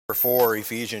4,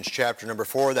 Ephesians chapter number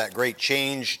 4, that great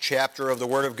change chapter of the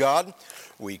Word of God.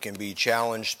 We can be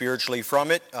challenged spiritually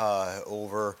from it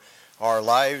over our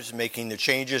lives, making the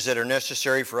changes that are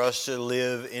necessary for us to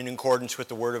live in accordance with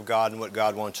the Word of God and what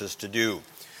God wants us to do.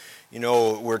 You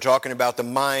know, we're talking about the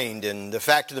mind, and the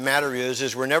fact of the matter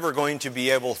is we're never going to be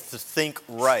able to think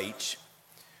right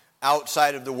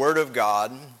outside of the Word of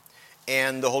God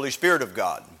and the Holy Spirit of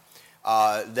God.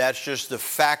 That's just the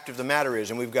fact of the matter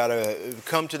is, and we've got to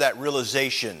come to that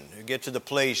realization, get to the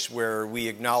place where we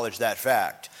acknowledge that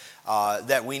fact,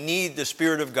 that we need the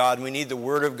Spirit of God, we need the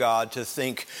Word of God to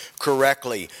think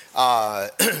correctly.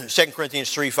 2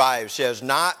 Corinthians 3:5 says,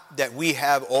 not that we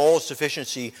have all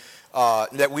sufficiency,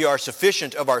 that we are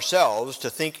sufficient of ourselves to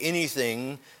think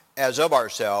anything as of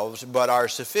ourselves, but our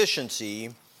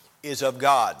sufficiency is of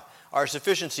God. Our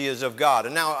sufficiency is of God.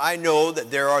 And now I know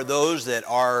that there are those that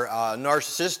are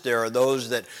narcissists. There are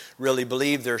those that really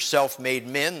believe they're self-made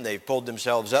men. They've pulled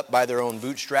themselves up by their own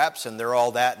bootstraps, and they're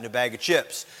all that in a bag of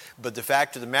chips. But the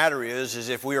fact of the matter is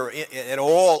if we are at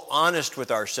all honest with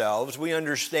ourselves, we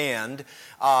understand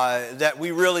that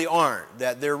we really aren't,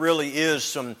 that there really is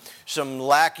some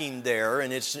lacking there,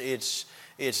 and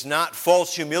it's not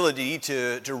false humility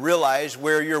to realize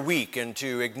where you're weak and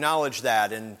to acknowledge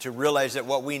that and to realize that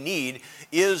what we need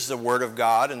is the Word of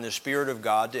God and the Spirit of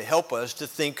God to help us to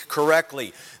think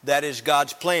correctly. That is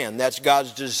God's plan. That's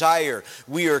God's desire.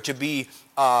 We are to be,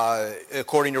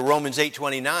 according to Romans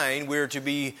 8:29, we are to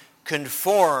be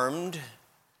conformed.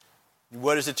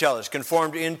 What does it tell us?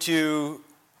 Conformed into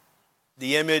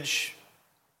the image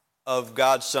of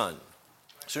God's Son.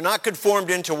 So not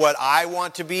conformed into what I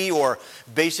want to be, or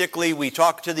basically we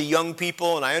talk to the young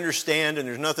people, and I understand, and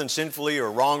there's nothing sinfully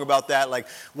or wrong about that. Like,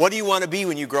 what do you want to be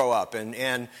when you grow up?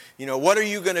 And you know, what are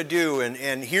you going to do?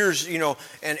 And here's, you know,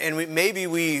 maybe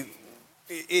we,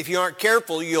 if you aren't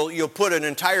careful, you'll put an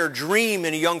entire dream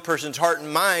in a young person's heart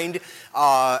and mind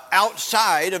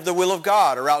outside of the will of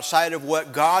God, or outside of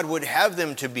what God would have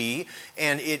them to be,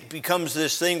 and it becomes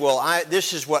this thing, well,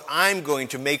 this is what I'm going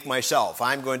to make myself.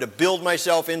 I'm going to build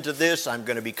myself into this. I'm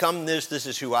going to become this. This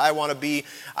is who I want to be.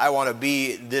 I want to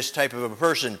be this type of a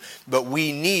person. But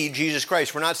we need Jesus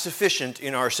Christ. We're not sufficient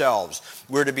in ourselves.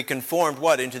 We're to be conformed,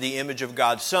 into the image of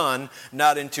God's Son,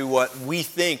 not into what we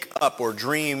think up or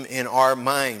dream in our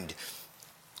mind.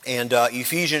 And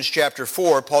Ephesians chapter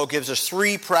 4, Paul gives us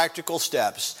 3 practical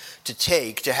steps to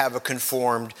take to have a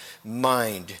conformed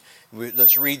mind.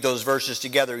 Let's read those verses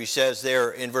together. He says there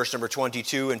in verse number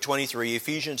 22 and 23,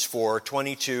 Ephesians 4,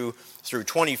 22 through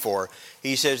 24,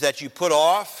 he says that you put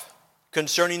off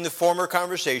concerning the former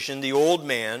conversation the old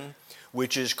man,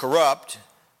 which is corrupt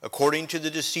according to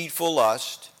the deceitful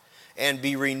lust, and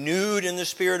be renewed in the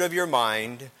spirit of your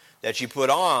mind, that you put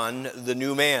on the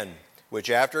new man, which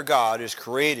after God is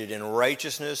created in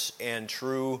righteousness and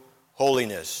true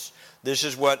holiness. This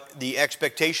is what the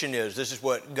expectation is. This is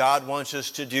what God wants us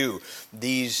to do.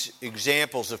 These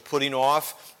examples of putting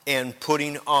off and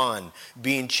putting on,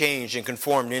 being changed and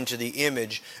conformed into the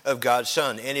image of God's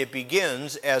Son. And it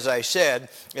begins, as I said,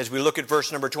 as we look at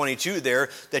verse number 22 there,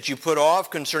 that you put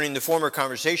off concerning the former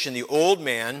conversation the old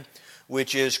man,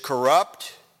 which is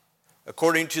corrupt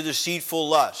according to the deceitful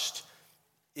lust.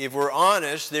 If we're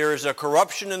honest, there is a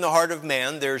corruption in the heart of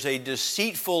man. There's a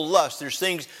deceitful lust. There's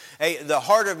things, the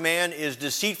heart of man is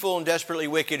deceitful and desperately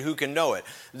wicked. Who can know it?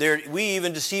 We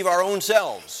even deceive our own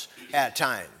selves at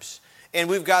times. And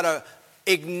we've got to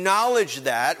acknowledge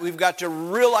that. We've got to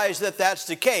realize that that's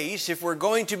the case. If we're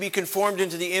going to be conformed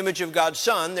into the image of God's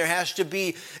Son, there has to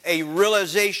be a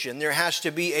realization. There has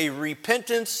to be a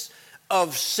repentance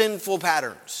of sinful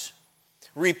patterns.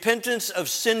 Repentance of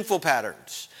sinful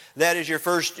patterns. That is your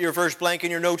first blank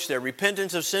in your notes there.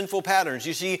 Repentance of sinful patterns.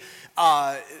 You see,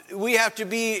 we have to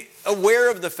be aware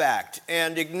of the fact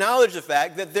and acknowledge the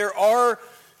fact that there is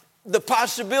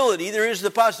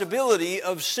the possibility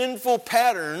of sinful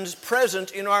patterns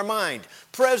present in our mind,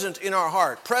 present in our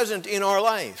heart, present in our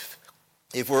life.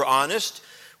 If we're honest,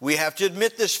 we have to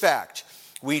admit this fact.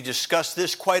 We discussed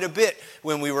this quite a bit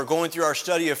when we were going through our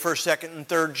study of 1st, 2nd, and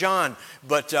 3rd John.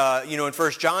 But, in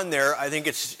 1 John there, I think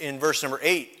it's in verse number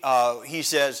 8, he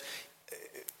says,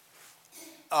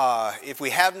 if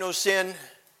we have no sin,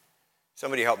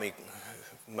 somebody help me.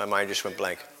 My mind just went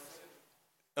blank.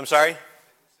 I'm sorry?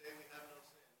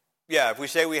 Yeah, if we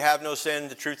say we have no sin,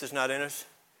 the truth is not in us.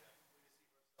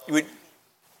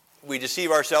 We deceive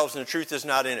ourselves and the truth is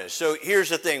not in us. So here's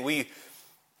the thing.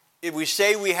 If we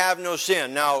say we have no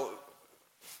sin, now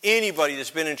anybody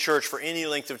that's been in church for any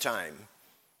length of time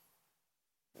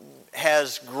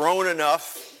has grown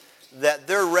enough that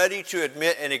they're ready to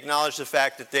admit and acknowledge the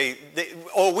fact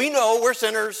that we know we're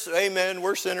sinners. Amen.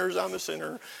 We're sinners. I'm a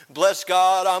sinner. Bless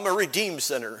God. I'm a redeemed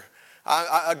sinner.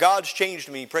 God's changed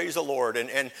me. Praise the Lord.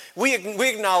 And we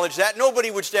acknowledge that.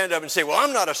 Nobody would stand up and say, well,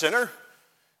 I'm not a sinner.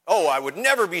 Oh, I would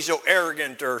never be so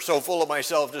arrogant or so full of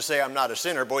myself to say I'm not a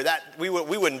sinner. Boy, we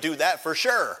wouldn't do that for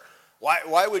sure.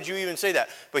 Why would you even say that?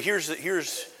 But here's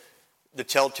the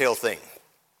telltale thing.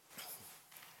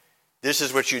 This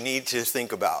is what you need to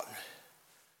think about.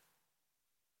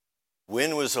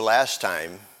 When was the last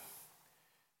time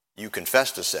you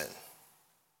confessed a sin?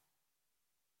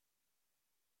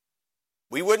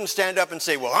 We wouldn't stand up and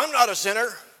say, well, I'm not a sinner.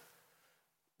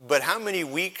 But how many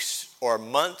weeks or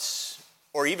months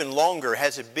or even longer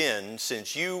has it been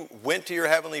since you went to your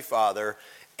Heavenly Father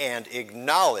and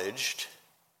acknowledged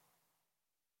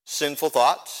sinful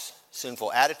thoughts,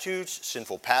 sinful attitudes,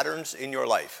 sinful patterns in your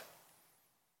life?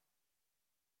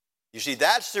 You see,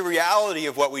 that's the reality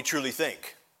of what we truly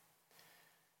think.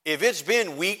 If it's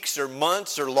been weeks or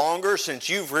months or longer since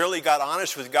you've really got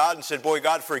honest with God and said, boy,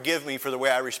 God, forgive me for the way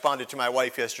I responded to my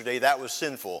wife yesterday. That was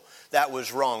sinful. That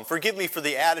was wrong. Forgive me for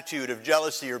the attitude of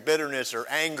jealousy or bitterness or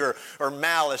anger or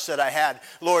malice that I had.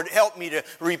 Lord, help me to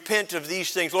repent of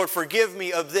these things. Lord, forgive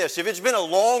me of this. If it's been a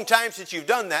long time since you've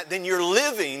done that, then you're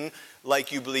living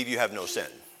like you believe you have no sin.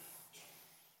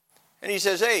 And he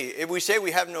says, hey, if we say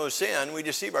we have no sin, we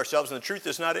deceive ourselves and the truth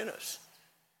is not in us.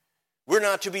 We're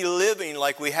not to be living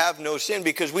like we have no sin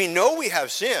because we know we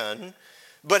have sin,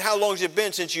 but how long has it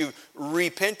been since you've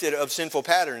repented of sinful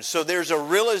patterns? So there's a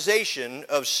realization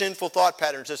of sinful thought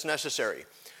patterns that's necessary.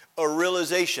 A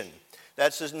realization.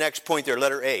 That's the next point there,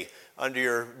 letter A, under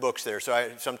your books there.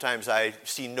 So sometimes I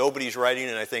see nobody's writing,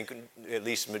 and I think at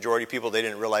least the majority of people, they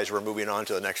didn't realize we're moving on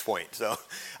to the next point. So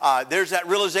there's that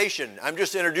realization. I'm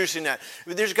just introducing that.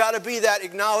 There's got to be that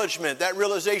acknowledgement, that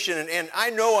realization. And I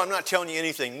know I'm not telling you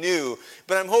anything new,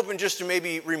 but I'm hoping just to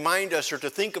maybe remind us or to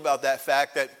think about that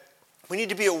fact that we need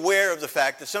to be aware of the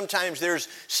fact that sometimes there's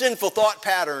sinful thought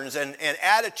patterns and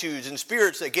attitudes and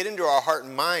spirits that get into our heart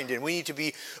and mind, and we need to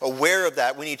be aware of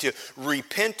that. We need to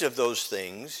repent of those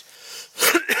things.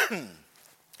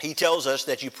 He tells us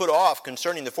that you put off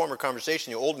concerning the former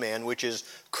conversation the old man, which is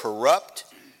corrupt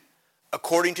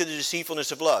according to the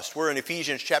deceitfulness of lust. We're in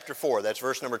Ephesians chapter 4. That's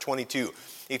verse number 22.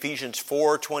 Ephesians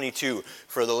 4:22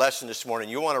 for the lesson this morning.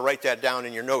 You want to write that down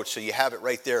in your notes so you have it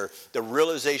right there. The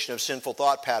realization of sinful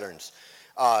thought patterns.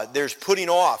 There's putting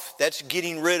off. That's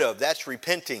getting rid of. That's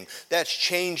repenting. That's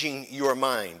changing your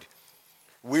mind.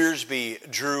 Wiersbe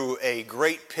drew a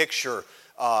great picture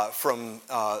from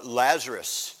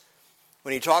Lazarus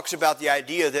when he talks about the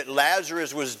idea that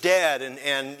Lazarus was dead and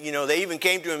they even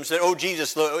came to him and said, oh,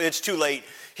 Jesus, it's too late.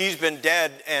 He's been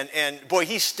dead and boy,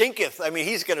 he stinketh. I mean,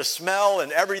 he's going to smell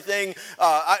and everything.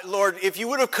 Lord, if you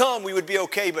would have come, we would be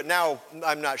okay, but now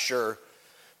I'm not sure.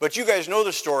 But you guys know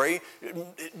the story.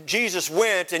 Jesus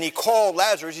went and he called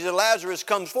Lazarus. He said, Lazarus,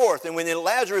 come forth. And when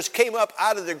Lazarus came up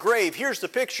out of the grave, here's the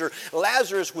picture.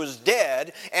 Lazarus was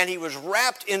dead and he was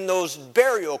wrapped in those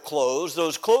burial clothes,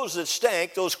 those clothes that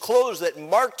stank, those clothes that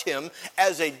marked him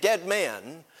as a dead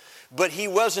man. But he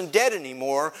wasn't dead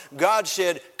anymore. God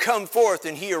said, come forth,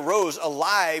 and he arose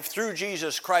alive through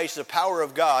Jesus Christ, the power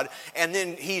of God. And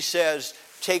then he says,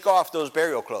 take off those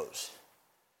burial clothes.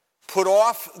 Put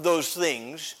off those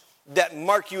things that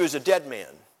mark you as a dead man,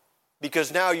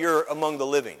 because now you're among the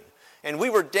living. And we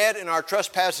were dead in our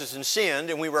trespasses and sin,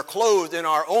 and we were clothed in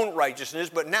our own righteousness,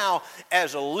 but now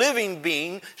as a living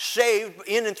being, saved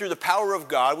in and through the power of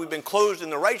God, we've been clothed in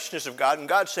the righteousness of God, and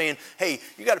God's saying, hey,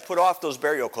 you got to put off those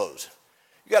burial clothes.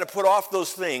 You got to put off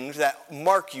those things that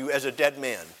mark you as a dead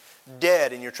man.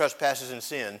 Dead in your trespasses and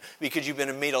sin, because you've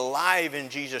been made alive in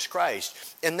Jesus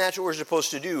Christ. And that's what we're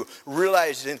supposed to do.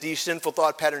 Realize that these sinful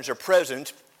thought patterns are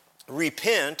present.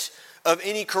 Repent of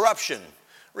any corruption.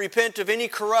 Repent of any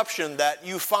corruption that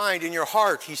you find in your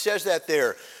heart. He says that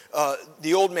there.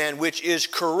 The old man, which is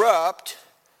corrupt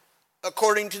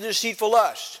according to deceitful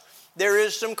lust. There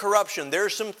is some corruption. There are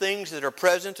some things that are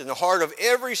present in the heart of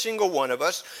every single one of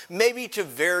us, maybe to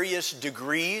various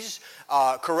degrees.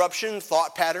 Corruption,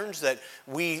 thought patterns that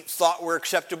we thought were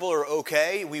acceptable or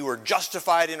okay. We were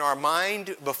justified in our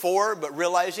mind before, but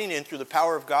realizing in through the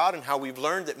power of God and how we've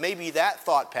learned that maybe that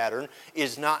thought pattern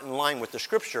is not in line with the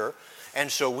Scripture.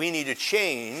 And so we need to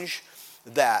change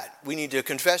that. We need to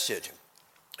confess it.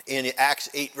 In Acts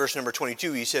 8, verse number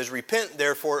 22, he says, repent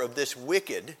therefore of this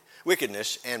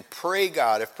wickedness, and pray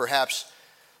God if perhaps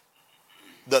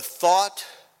the thought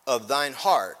of thine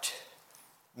heart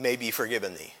may be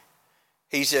forgiven thee.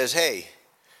 He says, hey,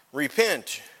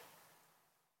 repent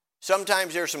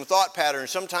Sometimes there's some thought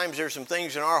patterns. Sometimes there's some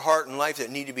things in our heart and life that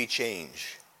need to be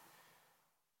changed.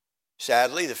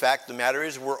 Sadly, the fact of the matter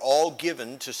is we're all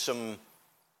given to some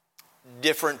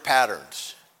different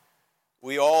patterns.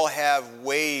 We all have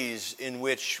ways in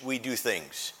which we do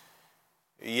things.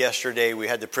 Yesterday we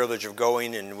had the privilege of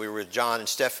going, and we were with John and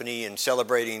Stephanie and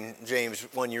celebrating James'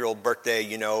 1-year-old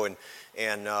birthday,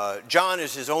 and John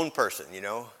is his own person,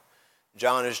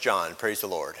 John is John, praise the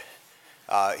Lord.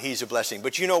 He's a blessing.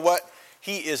 But you know what?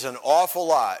 He is an awful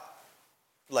lot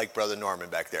like Brother Norman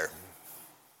back there.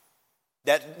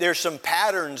 That there's some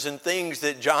patterns and things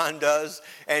that John does,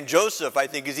 and Joseph, I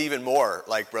think, is even more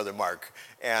like Brother Mark.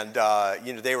 And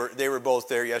they were both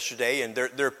there yesterday, and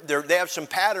they have some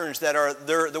patterns that are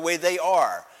the way they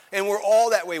are, and we're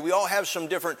all that way. We all have some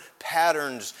different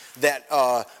patterns that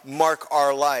mark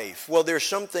our life. Well, there's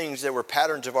some things that were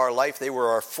patterns of our life. They were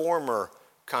our former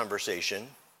conversation.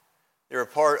 They were a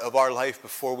part of our life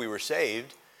before we were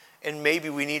saved, and maybe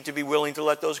we need to be willing to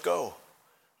let those go.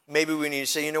 Maybe we need to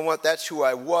say, you know what, that's who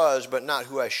I was, but not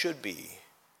who I should be.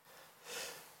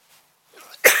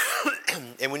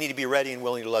 And we need to be ready and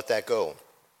willing to let that go.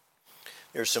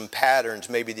 There's some patterns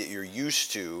maybe that you're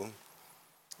used to,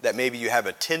 that maybe you have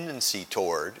a tendency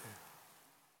toward.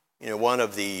 One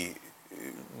of the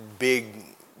big,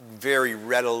 very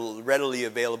readily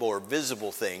available or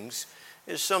visible things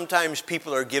is sometimes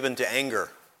people are given to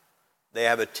anger. They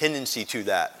have a tendency to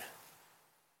that.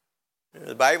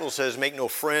 The Bible says, make no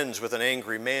friends with an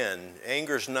angry man.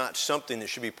 Anger is not something that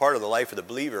should be part of the life of the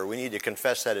believer. We need to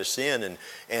confess that as sin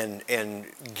and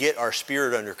get our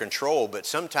spirit under control. But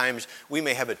sometimes we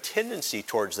may have a tendency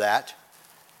towards that.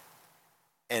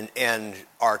 And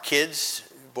our kids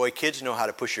know how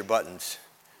to push your buttons.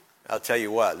 I'll tell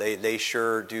you what, they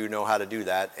sure do know how to do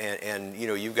that. And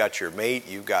you've got your mate,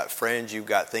 you've got friends, you've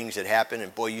got things that happen,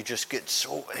 and boy, you just get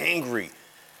so angry.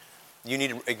 You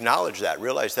need to acknowledge that.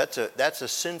 Realize that's a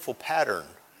sinful pattern.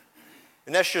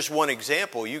 And that's just one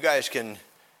example. You guys can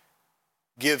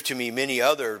give to me many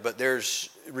other, but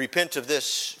repent of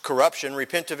this corruption,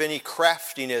 repent of any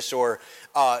craftiness or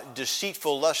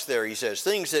deceitful lust there, he says.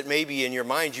 Things that maybe in your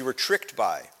mind you were tricked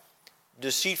by.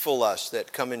 Deceitful lusts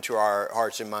that come into our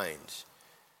hearts and minds.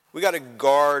 We got to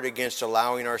guard against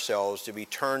allowing ourselves to be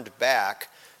turned back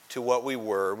to what we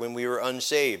were when we were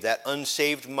unsaved. That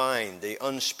unsaved mind, the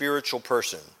unspiritual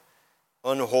person,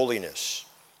 unholiness.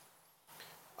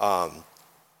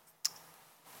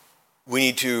 We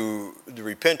need the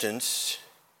repentance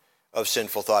of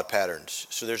sinful thought patterns.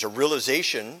 So there's a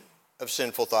realization of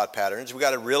sinful thought patterns. We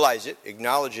got to realize it,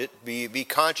 acknowledge it, be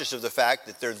conscious of the fact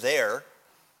that they're there.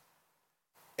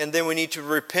 And then we need to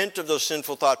repent of those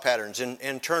sinful thought patterns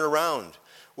and turn around.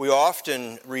 We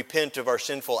often repent of our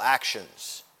sinful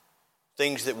actions.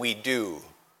 Things that we do,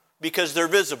 because they're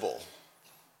visible.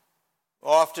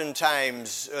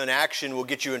 Oftentimes, an action will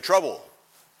get you in trouble.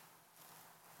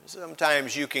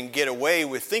 Sometimes you can get away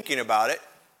with thinking about it.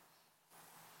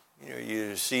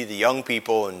 You see the young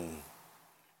people, and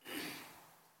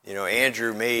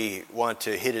Andrew may want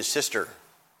to hit his sister.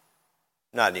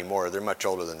 Not anymore. They're much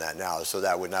older than that now, so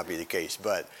that would not be the case.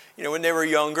 But, when they were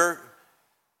younger,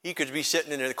 he could be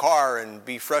sitting in a car and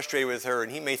be frustrated with her,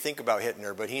 and he may think about hitting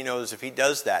her, but he knows if he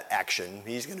does that action,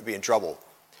 he's going to be in trouble.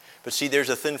 But see, there's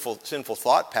a sinful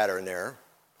thought pattern there.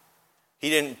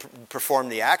 He didn't perform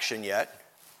the action yet,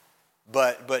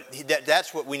 but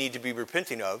that's what we need to be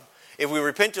repenting of. If we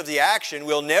repent of the action,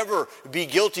 we'll never be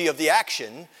guilty of the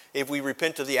action if we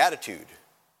repent of the attitude.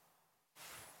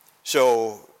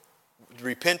 So,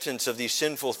 repentance of these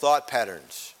sinful thought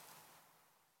patterns.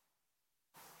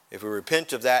 If we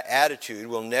repent of that attitude,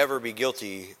 we'll never be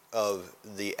guilty of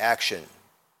the action.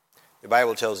 The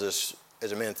Bible tells us,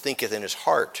 as a man thinketh in his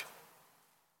heart,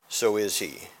 so is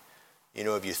he.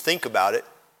 If you think about it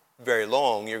very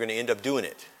long, you're going to end up doing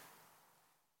it.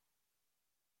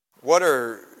 What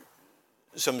are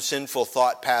some sinful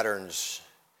thought patterns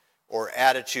or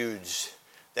attitudes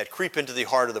that creep into the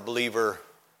heart of the believer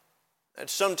that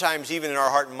sometimes even in our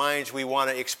heart and minds we want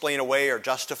to explain away or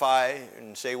justify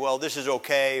and say, well, this is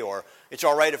okay, or it's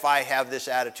all right if I have this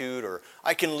attitude, or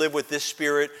I can live with this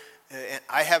spirit, and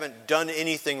I haven't done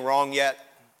anything wrong yet?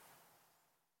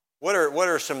 What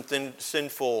are some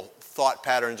sinful thought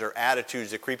patterns or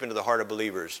attitudes that creep into the heart of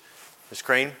believers? Ms.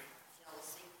 Crane?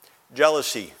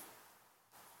 Jealousy.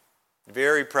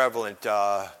 Very prevalent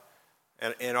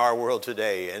in our world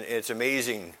today, and it's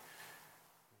amazing.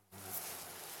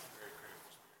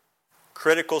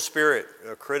 Critical spirit,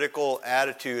 a critical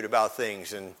attitude about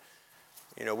things. And,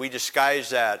 we disguise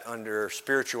that under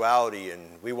spirituality,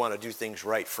 and we want to do things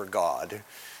right for God.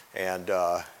 And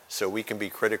so we can be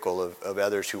critical of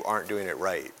others who aren't doing it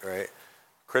right?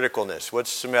 Criticalness.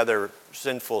 What's some other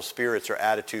sinful spirits or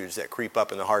attitudes that creep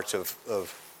up in the hearts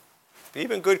of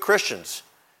even good Christians?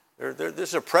 This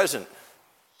is a present.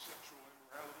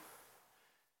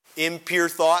 Impure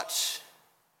thoughts.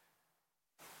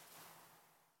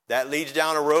 That leads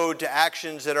down a road to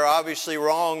actions that are obviously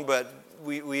wrong, but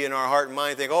we in our heart and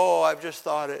mind think, oh, I've just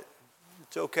thought it.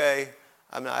 It's okay.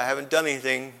 I haven't done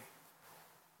anything.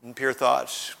 Impure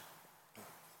thoughts.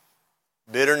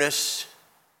 Bitterness.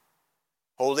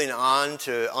 Holding on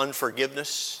to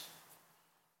unforgiveness.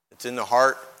 It's in the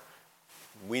heart.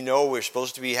 We know we're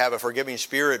supposed to have a forgiving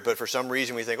spirit, but for some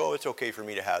reason we think, oh, it's okay for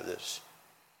me to have this.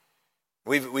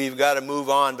 We've got to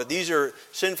move on, but these are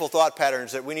sinful thought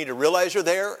patterns that we need to realize are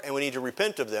there, and we need to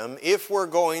repent of them if we're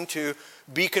going to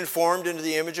be conformed into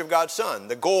the image of God's Son,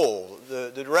 the goal, the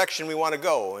direction we want to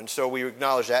go. And so we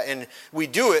acknowledge that, and we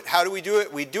do it. How do we do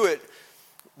it?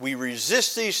 We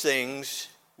resist these things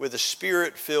with a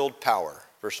Spirit-filled power.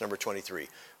 Verse number 23.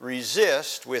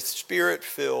 Resist with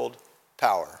Spirit-filled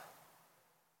power.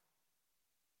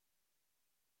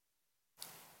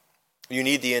 You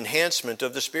need the enhancement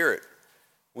of the Spirit.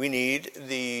 We need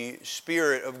the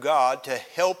Spirit of God to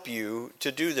help you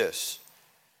to do this.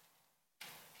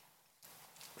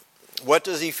 What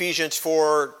does Ephesians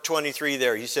 4:23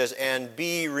 there? He says, and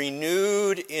be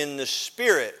renewed in the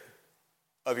spirit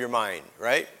of your mind,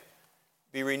 right?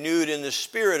 Be renewed in the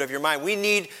spirit of your mind. We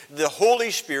need the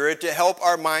Holy Spirit to help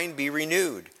our mind be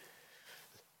renewed.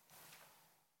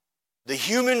 The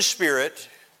human spirit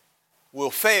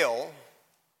will fail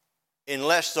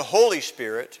unless the Holy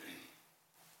Spirit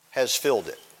has filled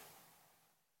it.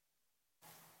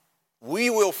 We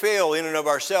will fail in and of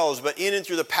ourselves, but in and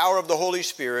through the power of the Holy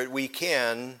Spirit, we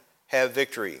can have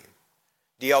victory.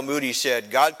 D.L. Moody said,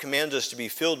 God commands us to be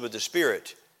filled with the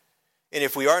Spirit. And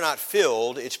if we are not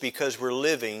filled, it's because we're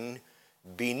living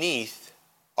beneath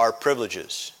our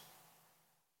privileges.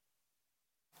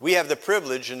 We have the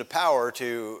privilege and the power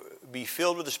to be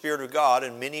filled with the Spirit of God,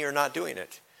 and many are not doing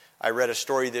it. I read a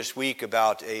story this week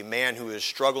about a man who was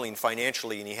struggling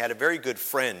financially, and he had a very good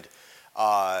friend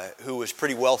who was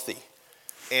pretty wealthy.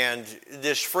 And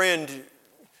this friend,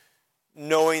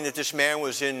 knowing that this man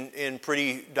was in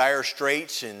pretty dire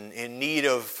straits and in need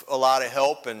of a lot of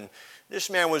help, and this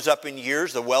man was up in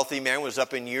years, the wealthy man was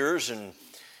up in years, and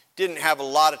didn't have a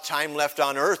lot of time left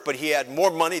on earth, but he had more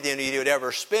money than he would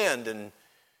ever spend, and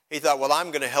he thought, well,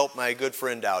 I'm going to help my good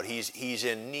friend out. He's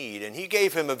in need. And he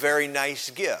gave him a very nice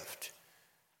gift,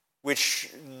 which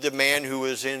the man who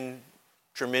was in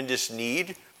tremendous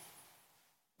need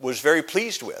was very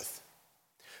pleased with.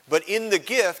 But in the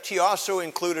gift, he also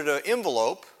included an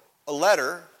envelope, a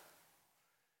letter,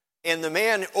 and the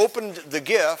man opened the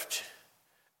gift,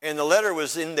 and the letter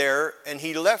was in there, and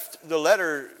he left the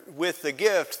letter with the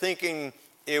gift thinking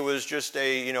it was just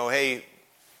a, hey,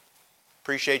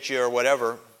 appreciate you or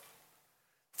whatever.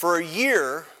 For a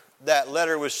year, that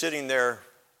letter was sitting there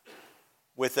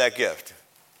with that gift.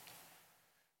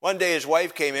 One day his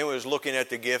wife came in, was looking at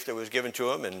the gift that was given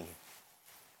to him, and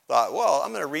thought, well,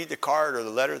 I'm going to read the card or the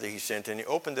letter that he sent. And he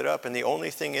opened it up, and the only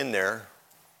thing in there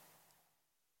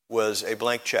was a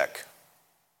blank check.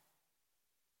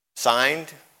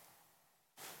 Signed,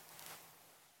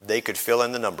 they could fill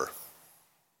in the number.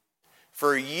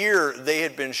 For a year, they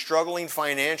had been struggling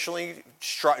financially,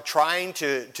 trying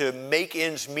to make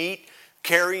ends meet,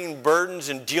 carrying burdens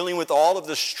and dealing with all of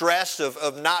the stress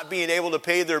of not being able to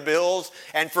pay their bills.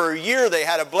 And for a year, they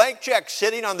had a blank check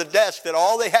sitting on the desk that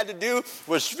all they had to do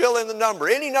was fill in the number,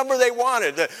 any number they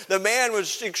wanted. The man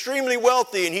was extremely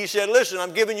wealthy, and he said, listen,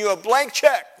 I'm giving you a blank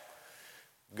check.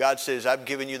 God says, I've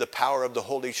given you the power of the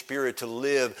Holy Spirit to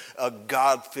live a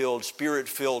God-filled,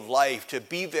 Spirit-filled life, to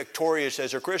be victorious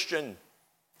as a Christian.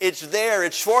 It's there.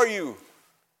 It's for you.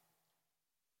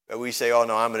 But we say, oh,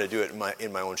 no, I'm going to do it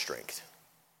in my own strength.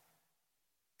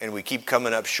 And we keep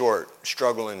coming up short,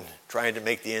 struggling, trying to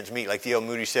make the ends meet. Like D.L.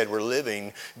 Moody said, we're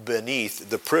living beneath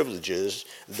the privileges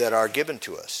that are given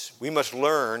to us. We must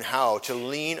learn how to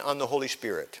lean on the Holy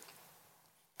Spirit.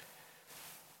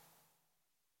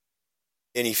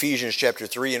 In Ephesians chapter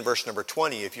 3 and verse number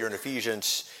 20, if you're in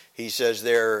Ephesians, he says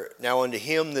there, now unto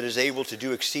him that is able to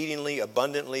do exceedingly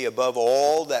abundantly above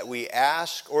all that we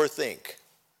ask or think,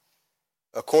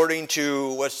 according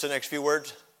to, what's the next few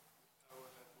words?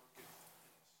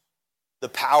 The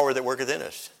power that worketh in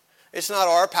us. It's not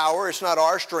our power, it's not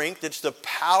our strength, it's the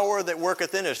power that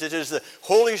worketh in us. It is the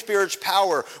Holy Spirit's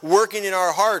power working in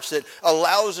our hearts that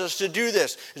allows us to do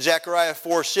this. Zechariah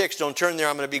 4:6, don't turn there,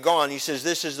 I'm going to be gone. He says,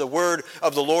 this is the word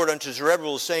of the Lord unto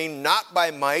Zerubbabel, saying, not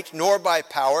by might nor by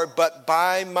power, but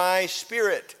by my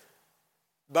Spirit.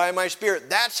 By my Spirit.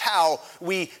 That's how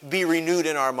we be renewed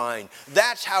in our mind.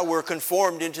 That's how we're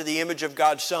conformed into the image of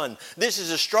God's Son. This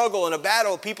is a struggle and a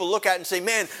battle people look at and say,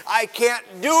 man, I can't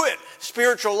do it.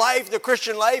 Spiritual life, the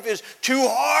Christian life is too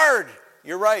hard.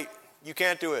 You're right. You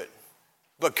can't do it.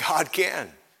 But God can.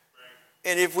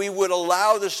 And if we would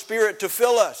allow the Spirit to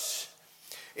fill us,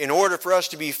 in order for us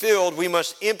to be filled, we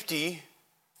must empty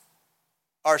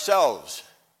ourselves.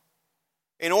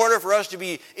 In order for us to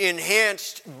be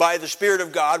enhanced by the Spirit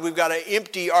of God, we've got to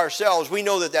empty ourselves. We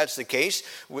know that that's the case.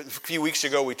 A few weeks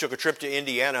ago, we took a trip to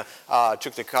Indiana,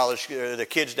 took the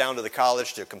kids down to the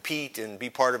college to compete and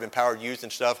be part of Empowered Youth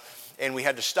and stuff. And we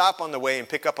had to stop on the way and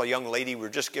pick up a young lady. We were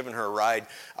just giving her a ride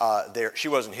there. She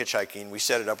wasn't hitchhiking. We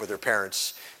set it up with her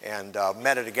parents and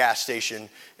met at a gas station.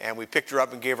 And we picked her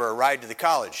up and gave her a ride to the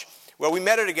college. Well, we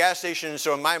met at a gas station. And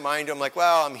so in my mind, I'm like,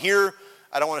 well, I'm here.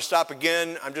 I don't want to stop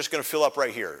again. I'm just going to fill up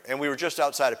right here. And we were just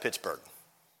outside of Pittsburgh.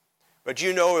 But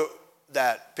you know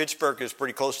that Pittsburgh is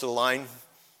pretty close to the line.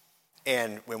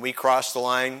 And when we crossed the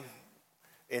line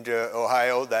into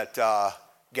Ohio, that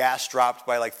gas dropped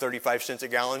by like 35 cents a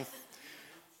gallon.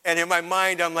 And in my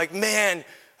mind, I'm like, man,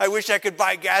 I wish I could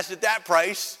buy gas at that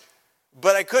price.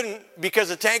 But I couldn't because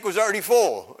the tank was already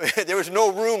full. There was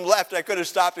no room left. I could have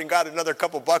stopped and got another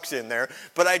couple bucks in there.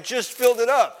 But I just filled it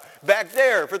up. Back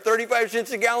there for 35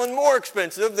 cents a gallon more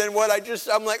expensive than what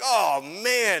I'm like, oh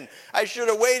man, I should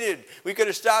have waited. We could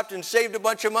have stopped and saved a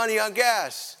bunch of money on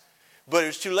gas. But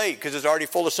it's too late because it's already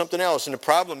full of something else. And the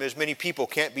problem is many people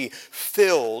can't be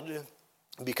filled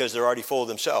because they're already full of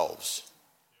themselves.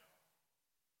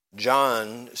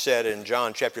 John said in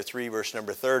John chapter 3, verse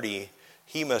number 30,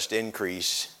 he must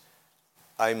increase,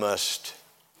 I must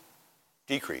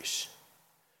decrease.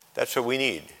 That's what we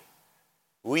need.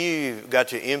 We've got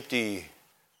to empty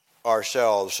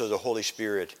ourselves so the Holy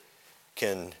Spirit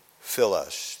can fill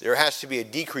us. There has to be a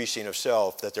decreasing of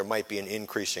self that there might be an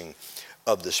increasing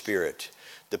of the Spirit.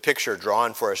 The picture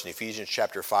drawn for us in Ephesians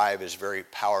chapter 5 is very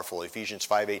powerful. Ephesians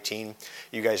 5:18,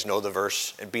 you guys know the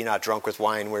verse, and be not drunk with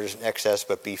wine where there's an excess,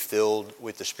 but be filled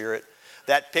with the Spirit.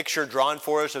 That picture drawn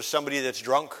for us of somebody that's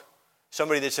drunk,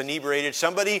 somebody that's inebriated,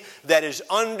 somebody that is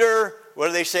under, what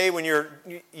do they say when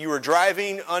you were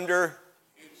driving under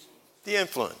the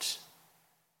influence?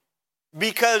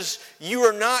 Because you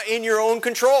are not in your own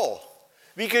control.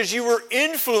 Because you were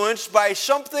influenced by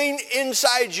something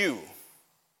inside you.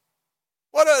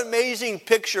 What an amazing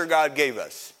picture God gave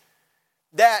us.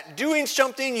 That doing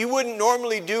something you wouldn't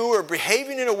normally do or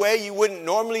behaving in a way you wouldn't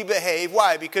normally behave.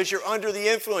 Why? Because you're under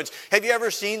the influence. Have you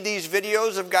ever seen these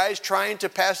videos of guys trying to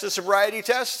pass the sobriety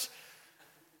test?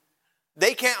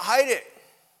 They can't hide it.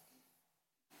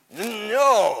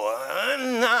 No,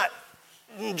 I'm not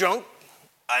drunk.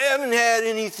 I haven't had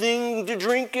anything to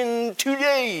drink in 2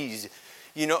 days.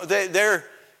 You know, they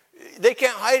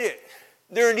can't hide it.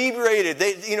 They're inebriated.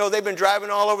 They've been driving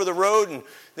all over the road, and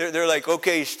they're like,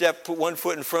 okay, put one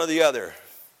foot in front of the other.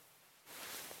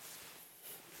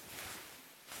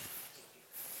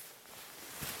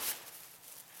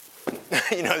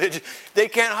 They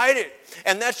can't hide it.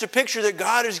 And that's the picture that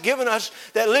God has given us,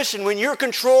 that listen, when you're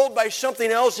controlled by something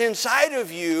else inside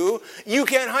of you, you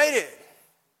can't hide it.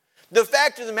 The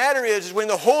fact of the matter is when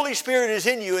the Holy Spirit is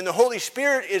in you and the Holy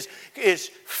Spirit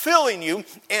is filling you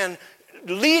and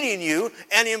leading you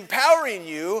and empowering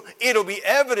you, it'll be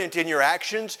evident in your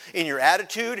actions, in your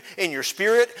attitude, in your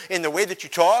spirit, in the way that you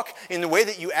talk, in the way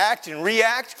that you act and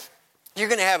react. You're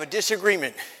going to have a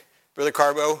disagreement, Brother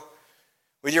Carbo,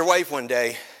 with your wife one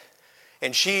day,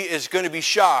 and she is going to be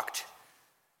shocked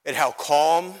at how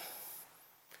calm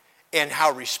and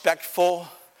how respectful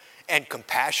and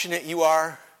compassionate you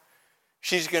are.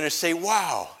 She's going to say,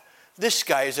 wow, this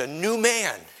guy is a new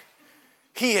man.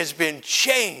 He has been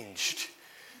changed.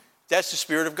 That's the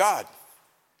Spirit of God.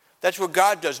 That's what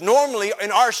God does. Normally, in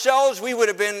ourselves, we would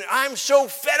have been, I'm so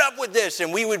fed up with this.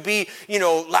 And we would be,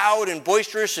 loud and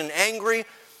boisterous and angry.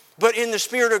 But in the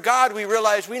Spirit of God, we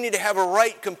realize we need to have a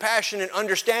right, compassionate,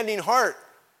 understanding heart.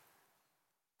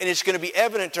 And it's going to be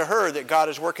evident to her that God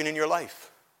is working in your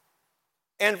life.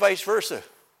 And vice versa.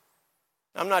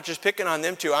 I'm not just picking on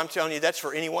them two. I'm telling you that's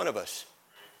for any one of us.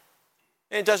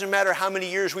 And it doesn't matter how many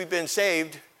years we've been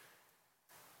saved.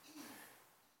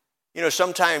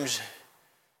 Sometimes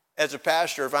as a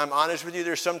pastor, if I'm honest with you,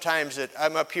 there's sometimes that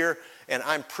I'm up here and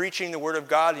I'm preaching the Word of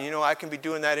God, and I can be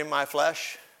doing that in my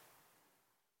flesh.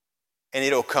 And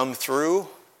it'll come through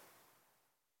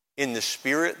in the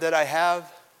spirit that I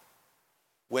have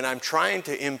when I'm trying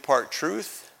to impart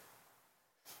truth.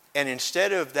 And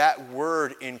instead of that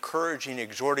word encouraging,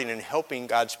 exhorting, and helping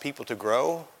God's people to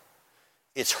grow,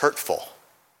 it's hurtful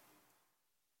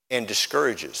and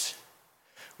discourages.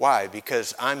 Why?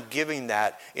 Because I'm giving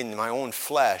that in my own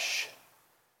flesh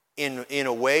in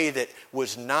a way that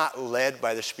was not led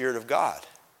by the Spirit of God.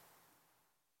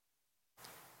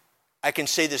 I can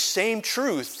say the same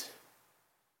truth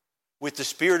with the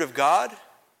Spirit of God,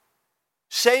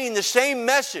 saying the same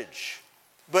message,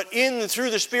 but in and through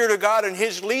the Spirit of God and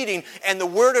His leading, and the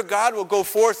Word of God will go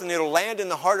forth and it'll land in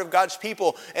the heart of God's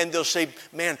people, and they'll say,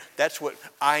 man, that's what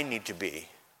I need to be.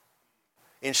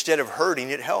 Instead of hurting,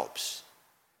 it helps.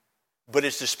 But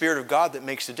it's the Spirit of God that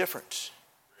makes the difference.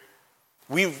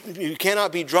 You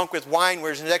cannot be drunk with wine where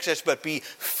there's an excess, but be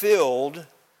filled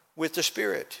with the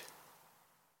Spirit.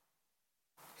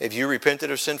 Have you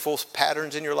repented of sinful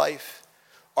patterns in your life?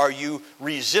 Are you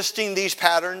resisting these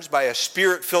patterns by a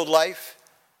Spirit-filled life?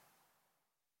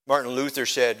 Martin Luther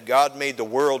said, God made the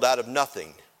world out of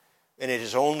nothing, and it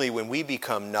is only when we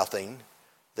become nothing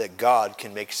that God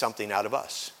can make something out of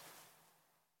us.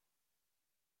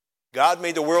 God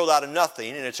made the world out of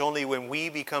nothing, and it's only when we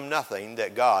become nothing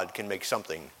that God can make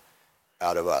something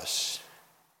out of us.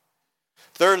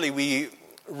 Thirdly, we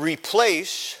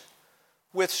replace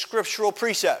with scriptural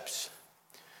precepts.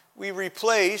 We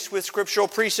replace with scriptural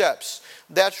precepts.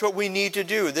 That's what we need to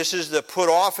do. This is the put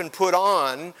off and put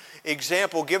on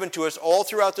example given to us all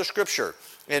throughout the Scripture.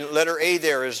 And letter A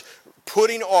there is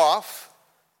putting off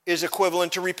is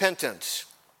equivalent to repentance.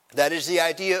 That is the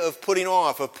idea of putting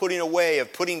off, of putting away,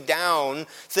 of putting down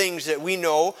things that we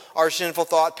know are sinful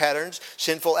thought patterns,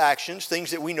 sinful actions,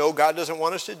 things that we know God doesn't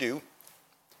want us to do.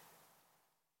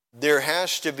 There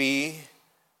has to be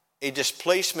a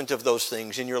displacement of those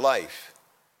things in your life.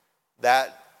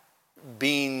 That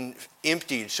being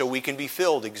emptied so we can be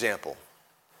filled, example.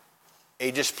 A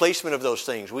displacement of those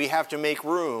things. We have to make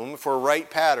room for right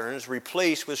patterns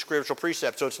replaced with scriptural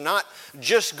precepts. So it's not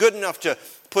just good enough to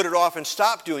put it off and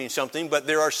stop doing something, but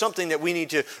there are something that we need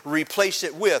to replace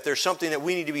it with. There's something that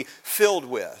we need to be filled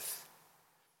with.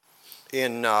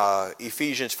 In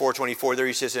Ephesians 4:24 there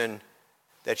he says, "And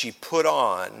that ye put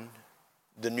on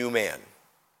the new man."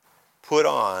 Put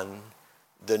on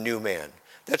the new man.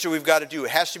 That's what we've got to do.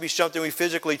 It has to be something we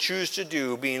physically choose to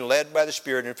do, being led by the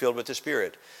Spirit and filled with the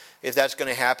Spirit. If that's going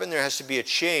to happen, there has to be a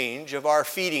change of our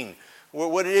feeding.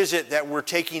 What is it that we're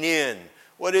taking in?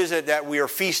 What is it that we are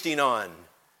feasting on?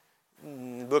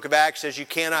 The book of Acts says you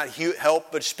cannot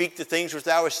help but speak the things which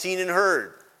thou hast seen and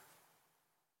heard.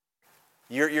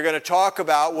 You're going to talk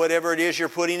about whatever it is you're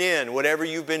putting in, whatever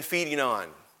you've been feeding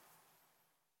on.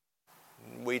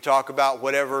 We talk about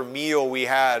whatever meal we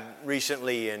had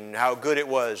recently and how good it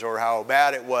was or how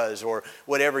bad it was or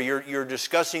whatever. You're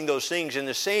discussing those things, and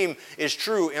the same is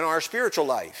true in our spiritual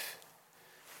life.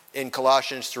 In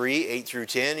Colossians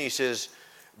 3:8-10, he says,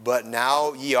 "But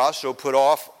now ye also put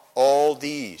off all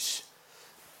these."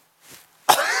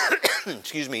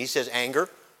 Excuse me, he says anger,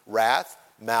 wrath,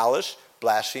 malice,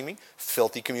 blasphemy,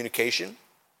 filthy communication.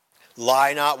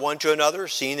 Lie not one to another,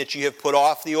 seeing that ye have put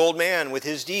off the old man with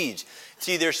his deeds.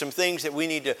 See, there's some things that we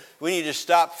need to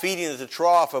stop feeding at the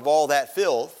trough of all that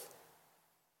filth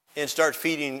and start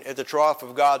feeding at the trough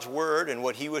of God's word and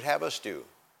what he would have us do.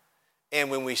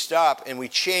 And when we stop and we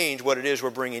change what it is we're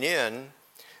bringing in,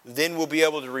 then we'll be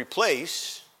able to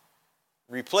replace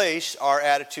our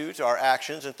attitudes, our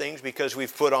actions and things because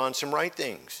we've put on some right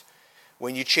things.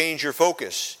 When you change your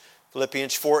focus,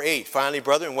 Philippians 4:8, "Finally,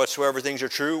 brethren, whatsoever things are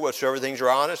true, whatsoever things are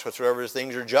honest, whatsoever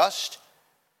things are just,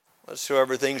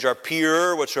 whatsoever things are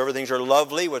pure, whatsoever things are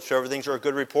lovely, whatsoever things are of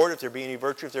good report, if there be any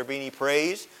virtue, if there be any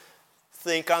praise,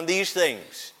 think on these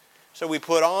things." So we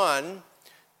put on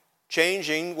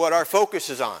changing what our focus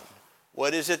is on.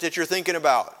 What is it that you're thinking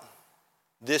about?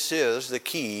 This is the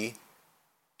key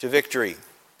to victory,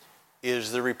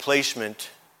 is the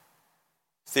replacement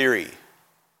theory.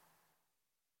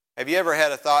 Have you ever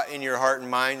had a thought in your heart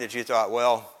and mind that you thought,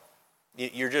 well,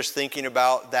 you're just thinking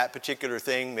about that particular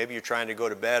thing, maybe you're trying to go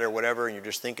to bed or whatever, and you're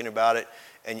just thinking about it,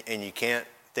 and you can't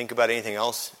think about anything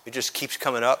else? It just keeps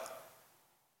coming up.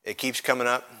 It keeps coming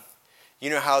up. You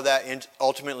know how that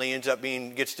ultimately ends up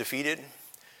gets defeated?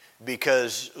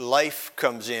 Because life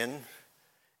comes in,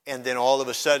 and then all of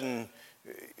a sudden,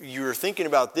 you're thinking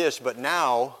about this, but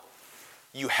now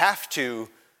you have to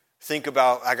think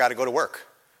about, I got to go to work.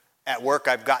 At work,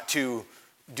 I've got to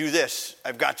do this.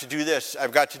 I've got to do this.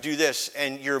 I've got to do this.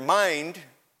 And your mind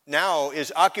now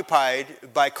is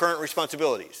occupied by current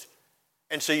responsibilities.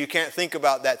 And so you can't think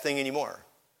about that thing anymore.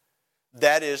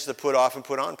 That is the put off and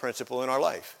put on principle in our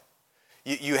life.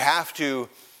 You have to,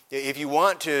 if you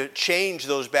want to change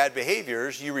those bad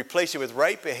behaviors, you replace it with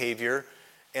right behavior,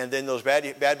 and then those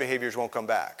bad behaviors won't come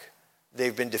back.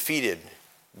 They've been defeated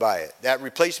by it. That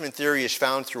replacement theory is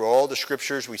found through all the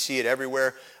scriptures. We see it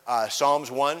everywhere.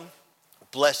 Psalms 1,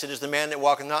 blessed is the man that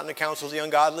walketh not in the counsel of the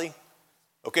ungodly.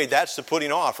 Okay, that's the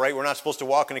putting off, right? We're not supposed to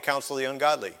walk in the counsel of the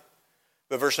ungodly.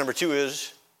 But verse number 2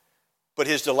 is, but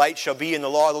his delight shall be in the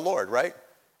law of the Lord, right?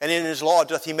 And in his law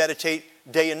doth he meditate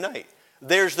day and night.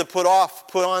 There's the put off,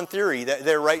 put on theory that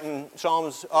they're right in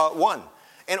Psalms 1.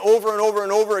 And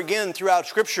over again throughout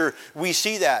Scripture, we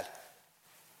see that.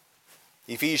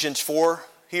 Ephesians 4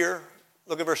 here,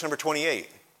 look at verse number 28.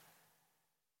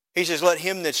 He says, let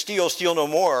him that steals steal no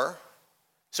more.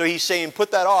 So he's saying,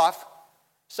 put that off,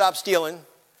 stop stealing.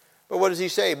 But what does he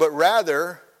say? But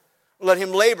rather, let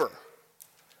him labor,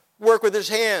 work with his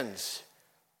hands,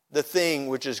 the thing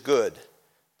which is good,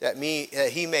 that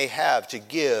he may have to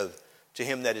give to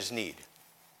him that is need.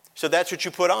 So that's what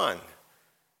you put on.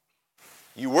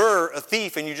 You were a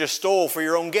thief and you just stole for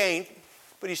your own gain,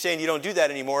 but he's saying you don't do that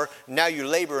anymore. Now you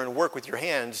labor and work with your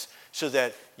hands so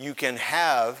that you can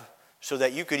have, so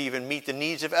that you could even meet the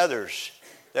needs of others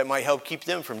that might help keep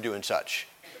them from doing such.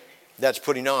 That's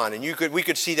putting on. And we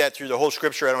could see that through the whole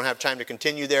Scripture. I don't have time to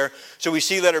continue there. So we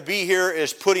see letter B here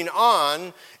is putting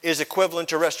on is equivalent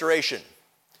to restoration.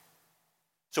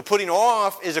 So putting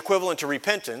off is equivalent to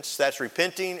repentance. That's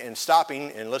repenting and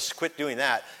stopping, and let's quit doing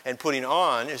that. And putting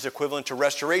on is equivalent to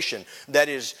restoration. That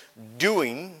is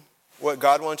doing what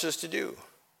God wants us to do.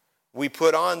 We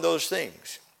put on those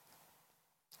things.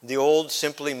 The old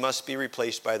simply must be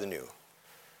replaced by the new.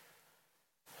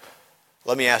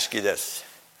 Let me ask you this.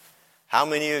 How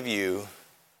many of you,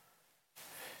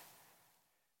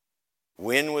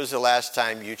 when was the last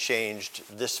time you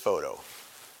changed this photo?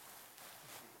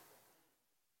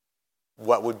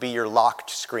 What would be your locked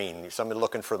screen? Somebody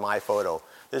looking for my photo.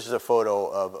 This is a photo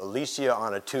of Alicia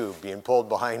on a tube being pulled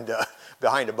behind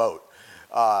a boat.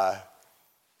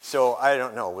 So I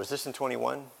don't know. Was this in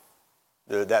 21?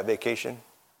 That vacation?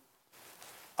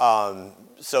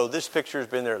 So this picture's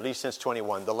been there at least since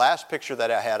 21. The last picture that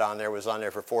I had on there was on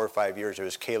there for 4 or 5 years. It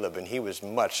was Caleb, and he was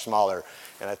much smaller.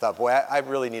 And I thought, boy, I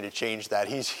really need to change that.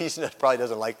 He's probably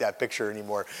doesn't like that picture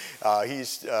anymore.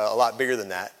 He's a lot bigger than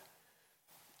that.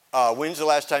 When's the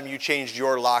last time you changed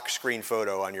your lock screen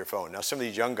photo on your phone? Now, some of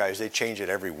these young guys, they change it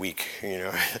every week, you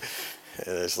know.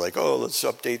 It's like, oh, let's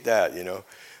update that, you know.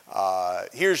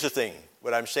 Here's the thing.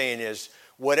 What I'm saying is,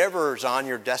 whatever's on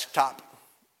your desktop,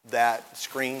 that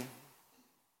screen,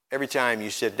 every time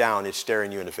you sit down, it's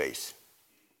staring you in the face.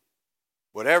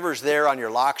 Whatever's there on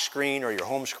your lock screen or your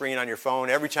home screen on your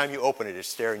phone, every time you open it, it's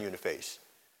staring you in the face.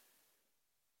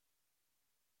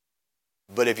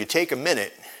 But if you take a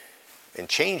minute and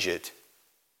change it,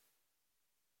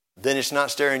 then it's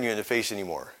not staring you in the face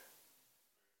anymore.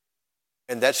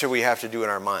 And that's what we have to do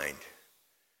in our mind.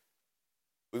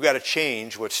 We've got to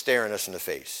change what's staring us in the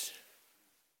face.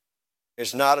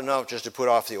 It's not enough just to put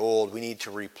off the old. We need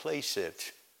to replace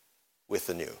it with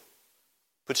the new.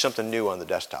 Put something new on the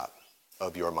desktop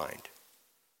of your mind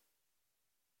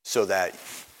so that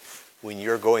when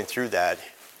you're going through that,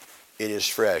 it is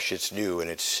fresh, it's new, and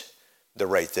it's the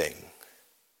right thing.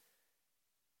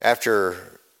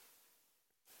 After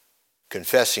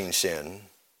confessing sin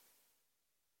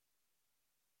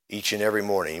each and every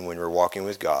morning when we're walking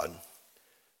with God,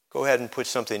 go ahead and put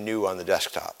something new on the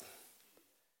desktop.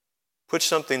 Put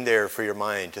something there for your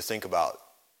mind to think about,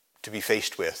 to be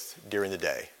faced with during the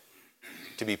day,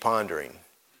 to be pondering.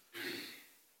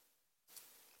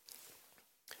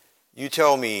 You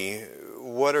tell me,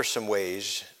 what are some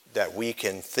ways that we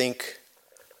can think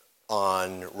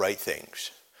on right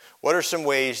things? What are some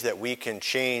ways that we can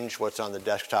change what's on the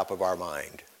desktop of our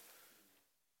mind?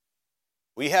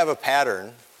 We have a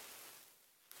pattern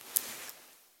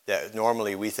that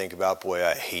normally we think about, boy,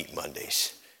 I hate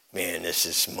Mondays. Man, this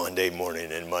is Monday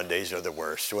morning and Mondays are the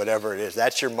worst. Whatever it is,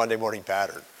 that's your Monday morning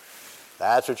pattern.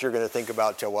 That's what you're going to think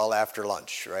about till well after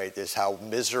lunch, right? This is how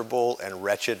miserable and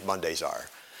wretched Mondays are,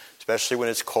 especially when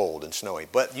it's cold and snowy.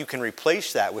 But you can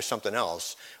replace that with something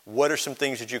else. What are some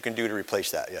things that you can do to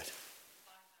replace that? Yes.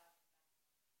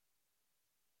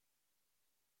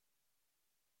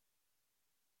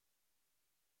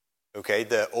 Okay,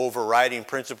 the overriding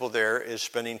principle there is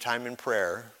spending time in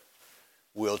prayer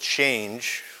will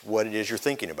change what it is you're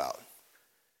thinking about.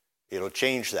 It'll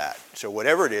change that. So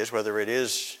whatever it is, whether it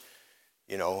is,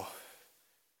 you know,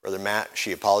 Brother Matt,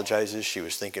 she apologizes. She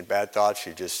was thinking bad thoughts.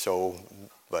 She just so,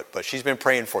 but she's been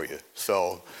praying for you.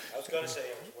 So I was going to say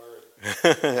I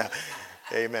was worried.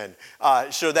 Amen.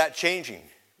 So that changing.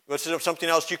 What's something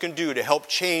else you can do to help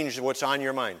change what's on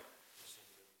your mind?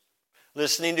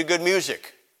 Listening to good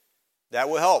music. That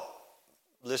will help.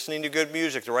 Listening to good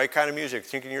music, the right kind of music,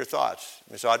 thinking your thoughts.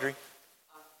 Miss Audrey?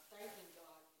 Thanking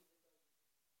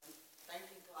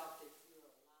God that you're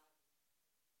alive.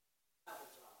 Have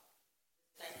a job.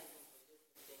 Thanking Him for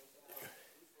different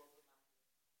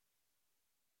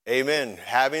things. Amen.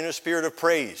 Having a spirit of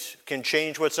praise can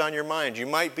change what's on your mind. You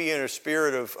might be in a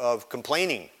spirit of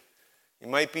complaining. You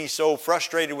might be so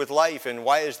frustrated with life and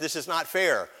this is not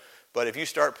fair. But if you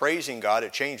start praising God,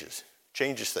 it changes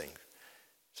things.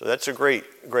 So that's a great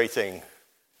thing.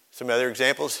 Some other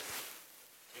examples?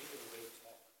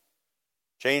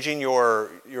 Changing your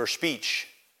speech,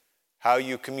 how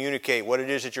you communicate, what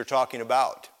it is that you're talking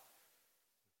about.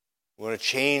 We want to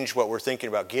change what we're thinking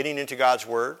about. Getting into God's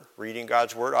Word, reading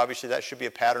God's Word. Obviously, that should be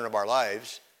a pattern of our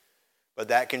lives. But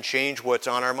that can change what's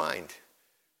on our mind.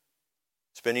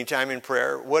 Spending time in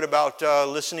prayer. What about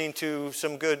listening to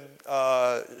some good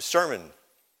sermon?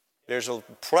 There's a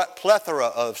plethora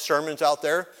of sermons out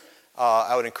there.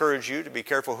 I would encourage you to be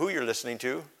careful who you're listening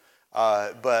to.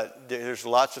 But there's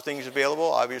lots of things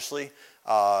available, obviously.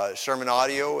 Sermon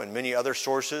audio and many other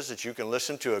sources that you can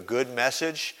listen to a good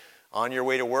message on your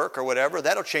way to work or whatever.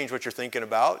 That'll change what you're thinking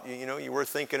about. You were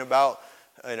thinking about,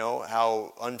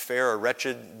 how unfair or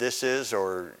wretched this is,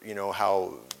 or,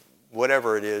 how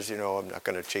whatever it is, I'm not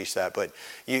going to chase that. But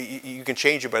you can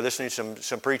change it by listening to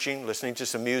some preaching, listening to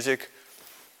some music,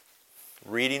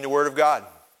 reading the Word of God.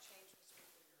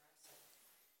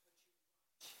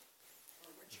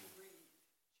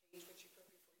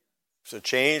 So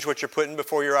change what you're putting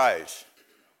before your eyes.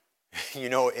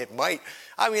 It might.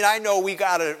 I know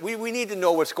we need to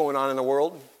know what's going on in the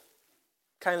world.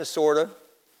 Kind of, sort of.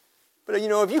 But,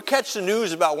 if you catch the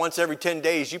news about once every 10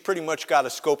 days, you pretty much got a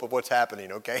scope of what's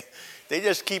happening, okay? They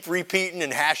just keep repeating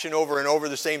and hashing over and over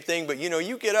the same thing. But,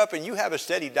 you get up and you have a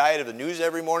steady diet of the news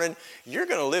every morning, you're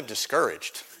going to live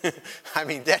discouraged.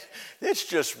 That's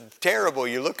just terrible.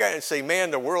 You look at it and say,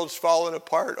 man, the world's falling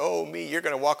apart. Oh, me. You're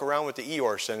going to walk around with the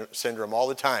Eeyore syndrome all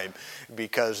the time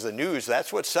because the news,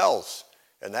 that's what sells.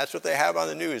 And that's what they have on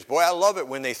the news. Boy, I love it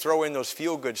when they throw in those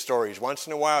feel-good stories. Once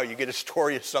in a while, you get a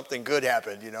story of something good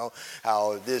happened,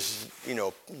 how this,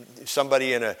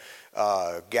 somebody in a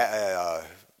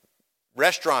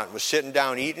restaurant was sitting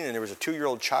down eating, and there was a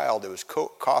 2-year-old child that was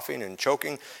coughing and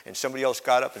choking, and somebody else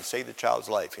got up and saved the child's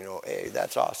life. Hey,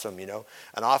 that's awesome, An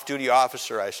off-duty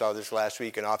officer, I saw this last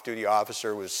week, an off-duty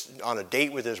officer was on a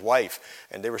date with his wife,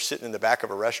 and they were sitting in the back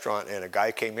of a restaurant, and a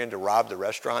guy came in to rob the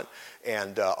restaurant,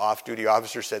 and off-duty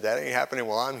officer said, that ain't happening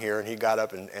while I'm here, and he got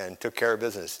up and took care of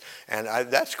business. And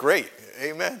that's great.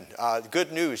 Amen.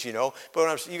 Good news,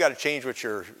 But you got to change what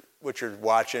you're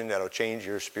watching. That'll change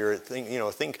your spirit.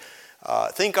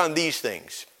 Think on these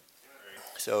things.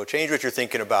 So change what you're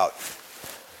thinking about.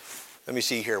 Let me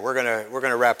see here. We're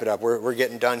gonna wrap it up. We're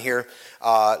getting done here.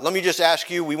 Let me just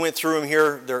ask you. We went through them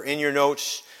here. They're in your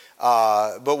notes.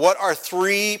 But what are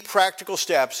 3 practical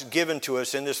steps given to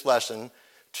us in this lesson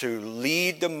to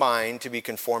lead the mind to be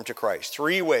conformed to Christ?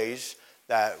 3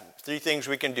 things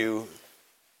we can do.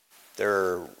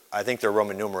 I think they're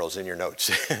Roman numerals in your notes.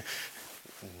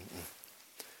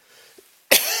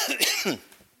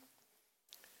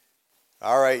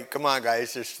 All right, come on,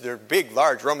 guys. They're big,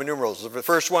 large Roman numerals. The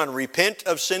first one, repent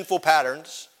of sinful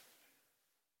patterns.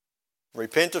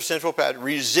 Repent of sinful patterns.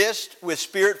 Resist with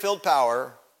Spirit-filled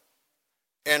power.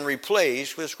 And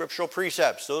replace with scriptural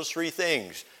precepts. Those 3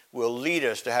 things will lead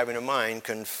us to having a mind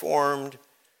conformed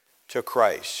to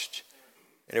Christ.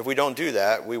 And if we don't do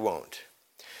that, we won't.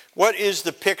 What is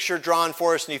the picture drawn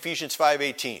for us in Ephesians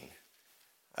 5:18?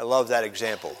 I love that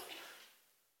example.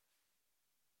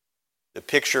 The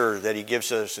picture that he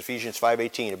gives us, Ephesians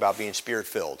 5:18, about being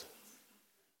Spirit-filled.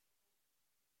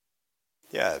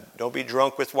 Yeah, don't be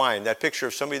drunk with wine. That picture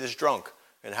of somebody that's drunk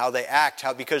and how they act,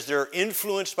 because they're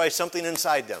influenced by something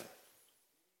inside them.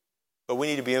 But we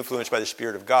need to be influenced by the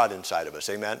Spirit of God inside of us.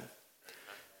 Amen?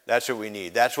 That's what we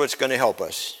need. That's what's going to help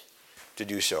us to do so.